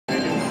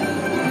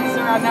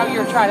I know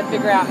you're trying to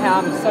figure out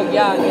how I'm so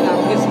young, you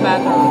know, his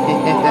mother,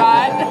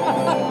 right?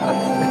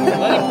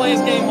 Let him play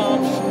his game,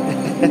 Mom.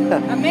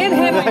 I'm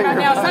manhandling right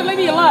now, so leave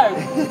me alone.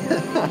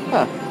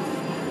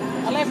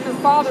 I left your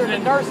father in a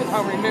nursing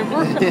home,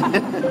 remember? Let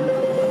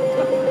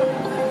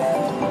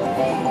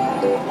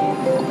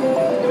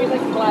me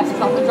take the glasses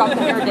off and drop the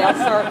hair down,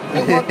 sir.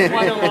 It works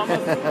wonderful.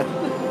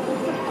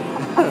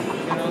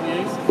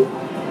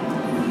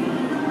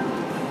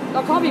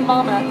 Don't call me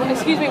Mama.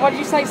 Excuse me, what did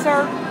you say,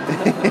 sir?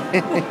 Shut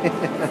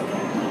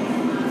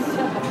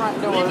the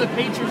front door. Leave the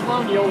pictures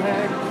alone, you old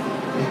hag.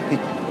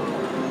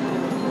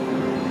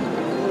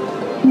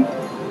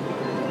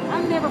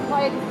 I've never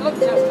played. Look,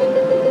 Justin.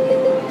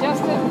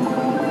 Justin.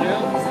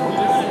 Yeah.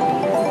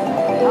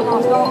 I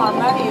lost all my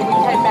money and we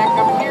came back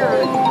up here.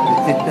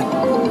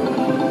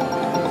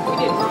 We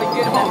did really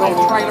good in that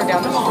little trailer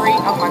down the street.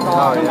 Oh my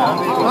God. Oh, yeah.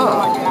 Oh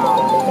my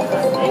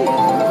God.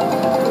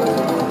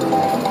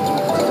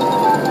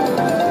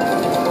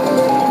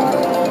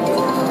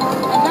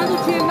 Another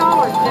 $10,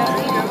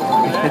 Justin.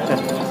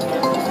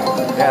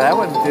 Yeah, that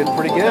one did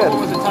pretty good. What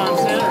was it, times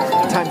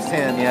 10? Times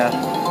 10, yeah.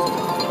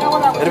 You know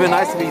what I was It'd have been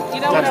down- nice to be you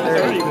know what I times was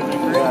 30.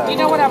 Yeah. You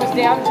know what I was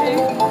down to?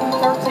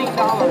 $13.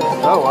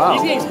 Oh, wow.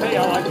 These games pay, I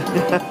like it.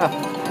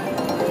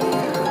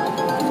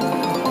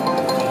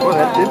 Well,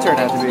 that did turn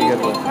out to be a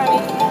good one. Honey,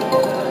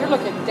 you're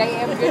looking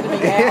damn good to me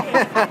now.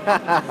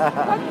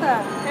 What the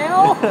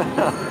hell?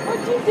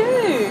 What'd you do?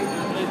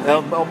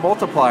 A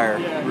multiplier,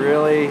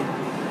 really.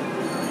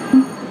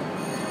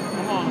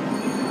 Come on.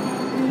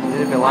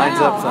 If it lines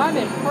Wow, up I'm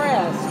something. Yeah,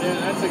 impressed.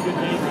 that's a good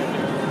game right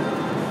there.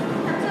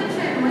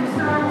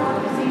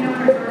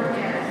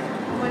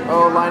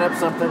 Oh, line up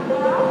something. Ooh,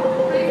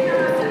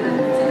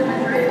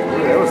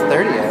 that was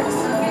 30x.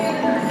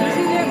 You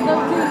see that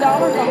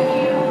 $13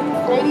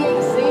 on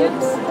 88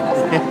 cents?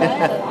 That's not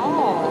bad at all.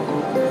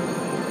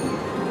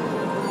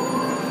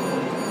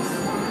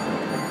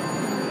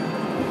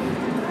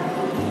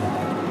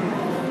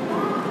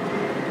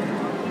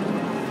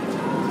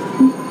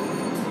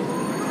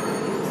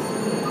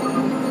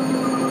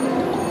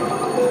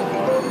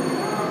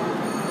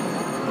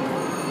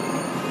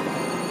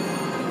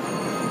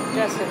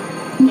 Justin,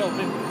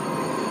 Tilted.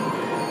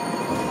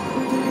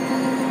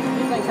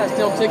 he thinks I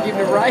still took him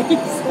to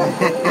race.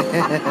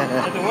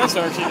 At the West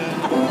she did.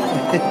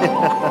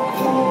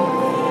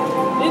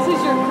 This is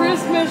your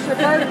Christmas, your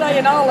birthday,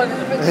 and all of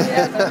it put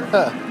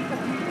together.